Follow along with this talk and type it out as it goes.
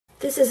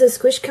This is a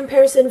squish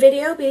comparison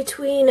video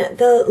between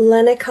the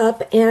Lena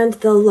Cup and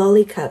the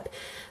LaliCup.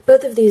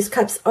 Both of these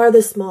cups are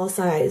the small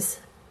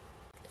size.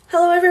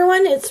 Hello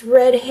everyone, it's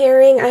Red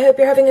Herring. I hope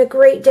you're having a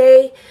great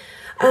day.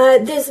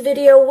 This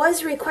video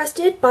was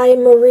requested by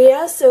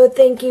Maria, so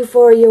thank you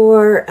for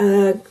your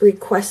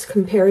request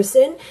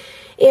comparison.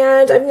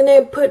 And I'm going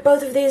to put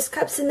both of these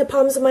cups in the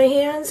palms of my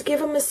hands, give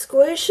them a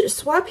squish,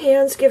 swap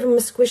hands, give them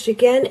a squish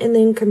again, and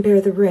then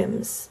compare the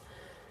rims.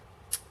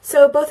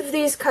 So both of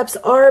these cups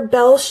are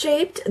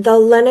bell-shaped. The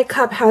Lena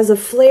Cup has a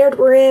flared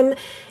rim,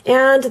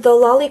 and the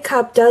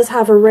LaliCup does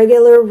have a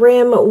regular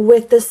rim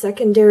with the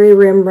secondary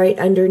rim right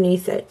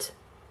underneath it.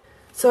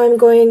 So I'm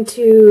going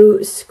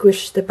to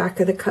squish the back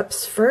of the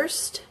cups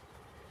first.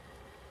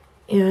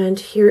 And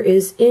here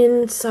is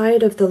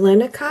inside of the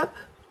Lena Cup.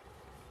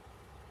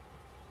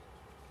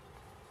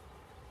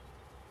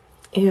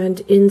 And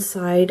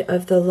inside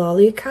of the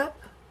LaliCup.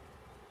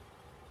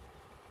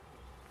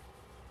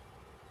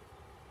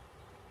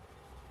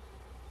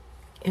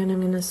 And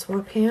I'm going to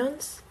swap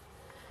hands,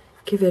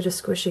 give it a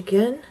squish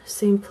again,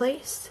 same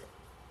place,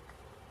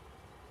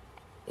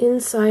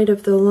 inside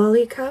of the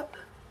LaliCup,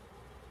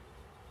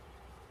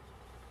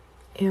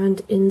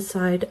 and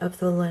inside of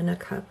the Lena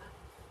Cup.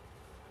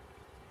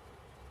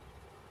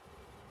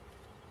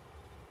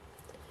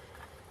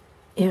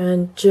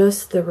 And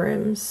just the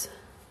rims.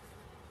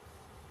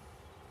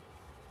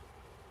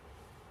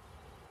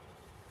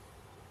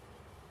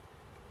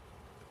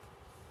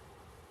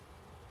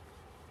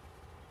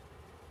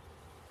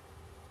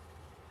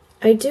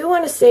 I do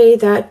want to say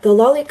that the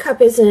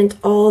LaliCup isn't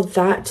all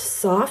that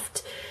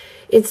soft.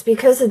 It's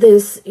because of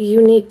this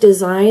unique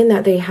design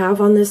that they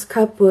have on this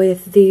cup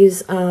with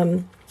these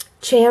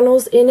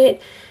channels in it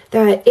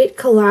that it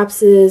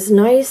collapses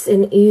nice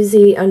and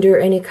easy under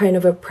any kind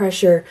of a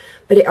pressure,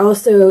 but it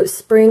also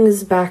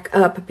springs back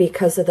up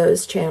because of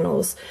those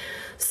channels.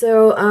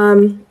 So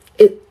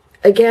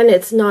again,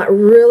 it's not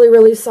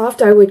really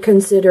soft. I would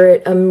consider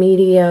it a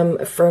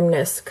medium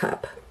firmness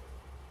cup.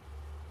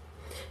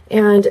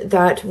 And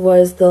that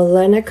was the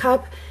Lena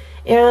Cup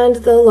and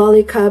the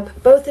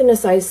LaliCup, both in a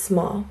size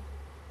small.